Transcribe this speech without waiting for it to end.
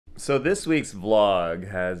So this week's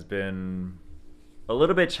vlog has been a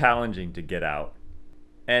little bit challenging to get out.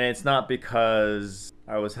 And it's not because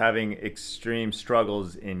I was having extreme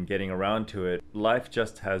struggles in getting around to it. Life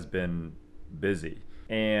just has been busy.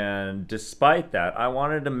 And despite that, I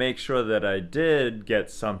wanted to make sure that I did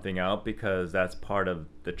get something out because that's part of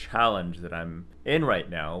the challenge that I'm in right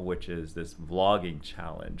now, which is this vlogging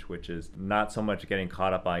challenge, which is not so much getting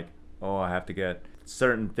caught up like, oh, I have to get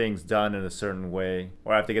certain things done in a certain way,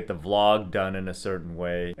 or I have to get the vlog done in a certain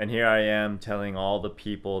way. And here I am telling all the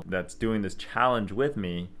people that's doing this challenge with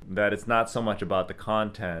me that it's not so much about the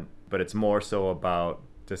content, but it's more so about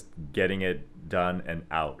just getting it done and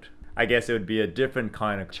out. I guess it would be a different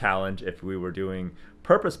kind of challenge if we were doing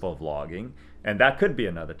purposeful vlogging, and that could be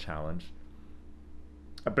another challenge.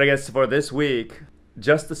 But I guess for this week,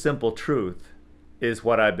 just the simple truth is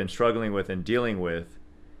what I've been struggling with and dealing with,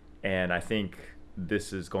 and I think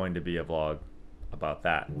this is going to be a vlog about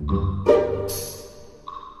that.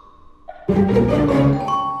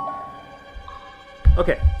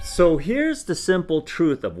 Okay, so here's the simple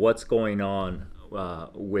truth of what's going on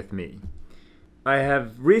with me. I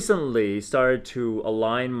have recently started to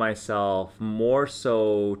align myself more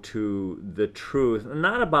so to the truth,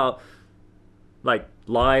 not about like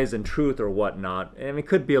lies and truth or whatnot, and it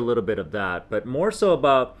could be a little bit of that, but more so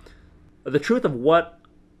about the truth of what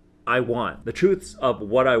I want, the truths of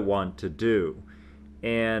what I want to do.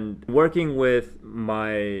 And working with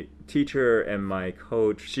my teacher and my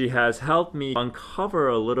coach, she has helped me uncover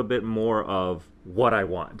a little bit more of what I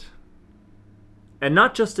want. And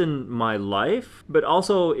not just in my life, but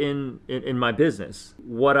also in my business.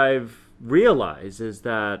 What I've realized is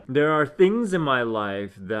that there are things in my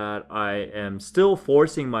life that I am still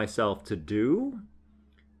forcing myself to do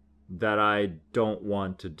that I don't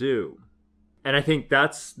want to do. And I think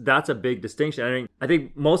that's a big distinction. I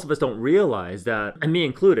think most of us don't realize that, and me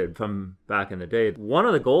included from back in the day, one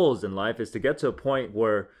of the goals in life is to get to a point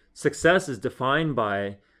where success is defined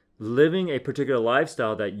by living a particular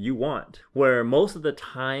lifestyle that you want, where most of the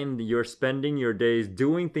time you're spending your days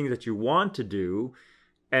doing things that you want to do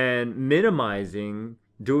and minimizing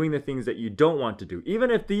doing the things that you don't want to do.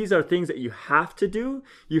 Even if these are things that you have to do,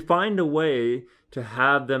 you find a way to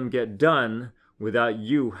have them get done without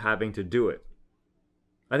you having to do it.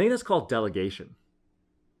 I think that's called delegation.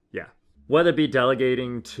 Yeah. Whether it be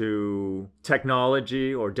delegating to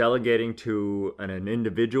technology or delegating to an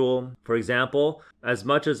individual. For example, as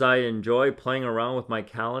much as I enjoy playing around with my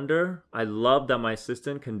calendar, I love that my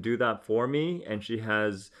assistant can do that for me, and she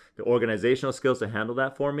has the organizational skills to handle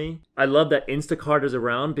that for me. I love that Instacart is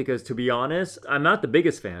around because, to be honest, I'm not the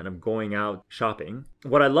biggest fan of going out shopping.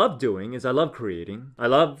 What I love doing is I love creating. I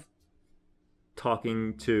love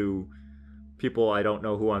talking to people I don't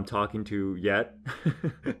know who I'm talking to yet,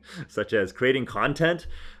 such as creating content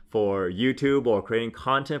for YouTube or creating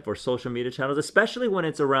content for social media channels, especially when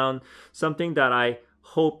it's around something that I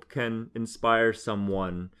hope can inspire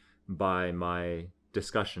someone by my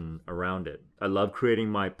discussion around it. I love creating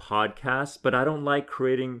my podcasts, but I don't like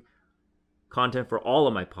creating content for all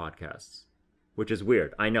of my podcasts, which is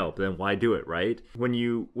weird. I know, but then why do it, right?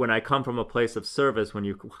 When I come from a place of service, when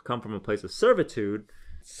you come from a place of servitude,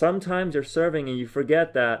 sometimes you're serving and you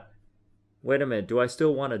forget that, wait a minute, do I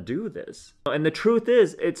still want to do this? And the truth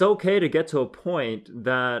is, it's okay to get to a point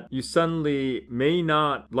that you suddenly may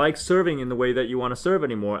not like serving in the way that you want to serve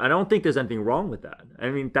anymore. I don't think there's anything wrong with that.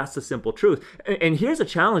 I mean, that's the simple truth. And here's a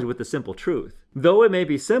challenge with the simple truth. Though it may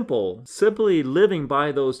be simple, simply living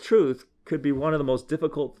by those truths could be one of the most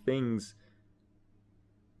difficult things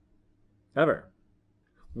ever.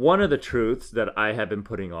 One of the truths that I have been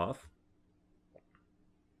putting off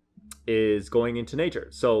is going into nature.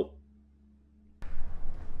 So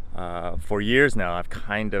for years now, I've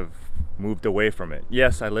kind of moved away from it.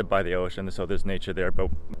 Yes, I live by the ocean, so there's nature there, but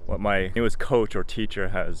what my newest coach or teacher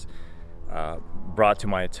has brought to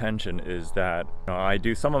my attention is that I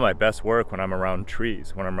do some of my best work when I'm around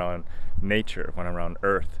trees, when I'm around nature, when I'm around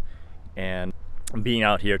earth. And being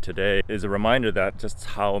out here today is a reminder that just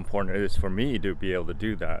how important it is for me to be able to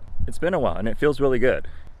do that. It's been a while and it feels really good.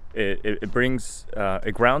 It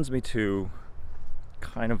grounds me to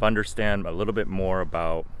kind of understand a little bit more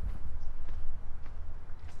about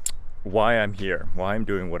why I'm here, why I'm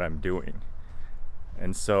doing what I'm doing.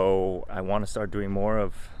 And so I want to start doing more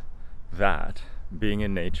of that, being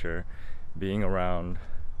in nature, being around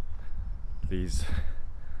these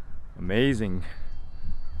amazing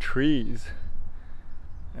trees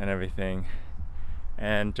and everything,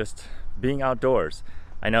 and just being outdoors.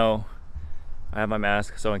 I know I have my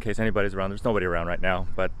mask, so in case anybody's around, there's nobody around right now,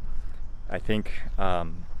 but I think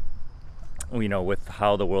you know, with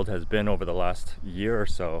how the world has been over the last year or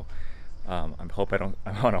so, I hope I'm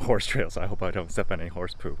on a horse trail, so I hope I don't step on any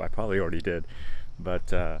horse poop. I probably already did,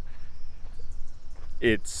 but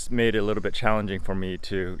it's made it a little bit challenging for me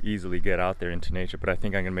to easily get out there into nature, but I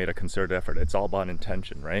think I'm gonna make a concerted effort. It's all about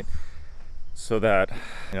intention, right? So that,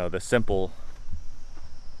 you know, the simple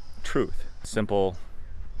truth, simple,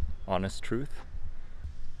 honest truth,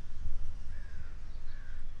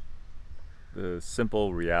 the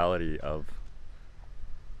simple reality of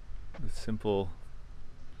the simple,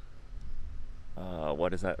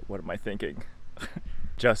 what is that? What am I thinking?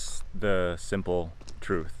 Just the simple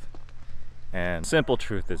truth. And simple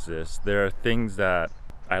truth is this: there are things that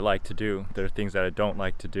I like to do, there are things that I don't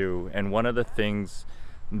like to do, and one of the things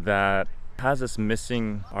that has us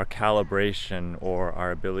missing our calibration or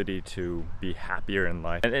our ability to be happier in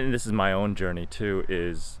life, and this is my own journey too,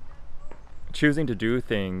 is choosing to do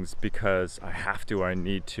things because I have to or I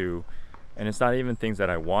need to, and it's not even things that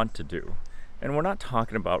I want to do. And we're not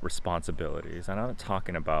talking about responsibilities. I'm not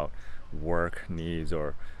talking about work needs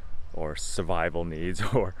or survival needs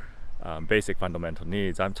or basic fundamental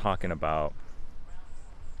needs. I'm talking about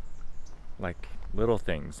like little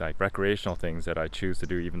things, like recreational things that I choose to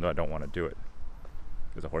do even though I don't want to do it.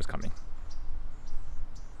 There's a horse coming.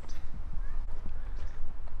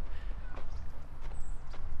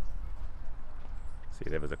 See,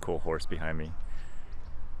 there was a cool horse behind me.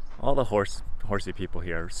 All the horsey people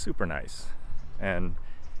here are super nice. And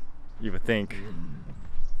you would think,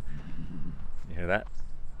 you hear that?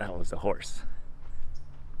 That was the horse.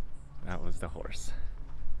 That was the horse.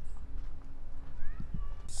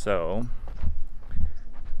 So,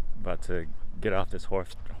 about to get off this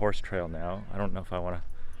horse trail now. I don't know if I want to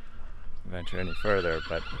venture any further,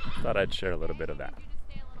 but I thought I'd share a little bit of that.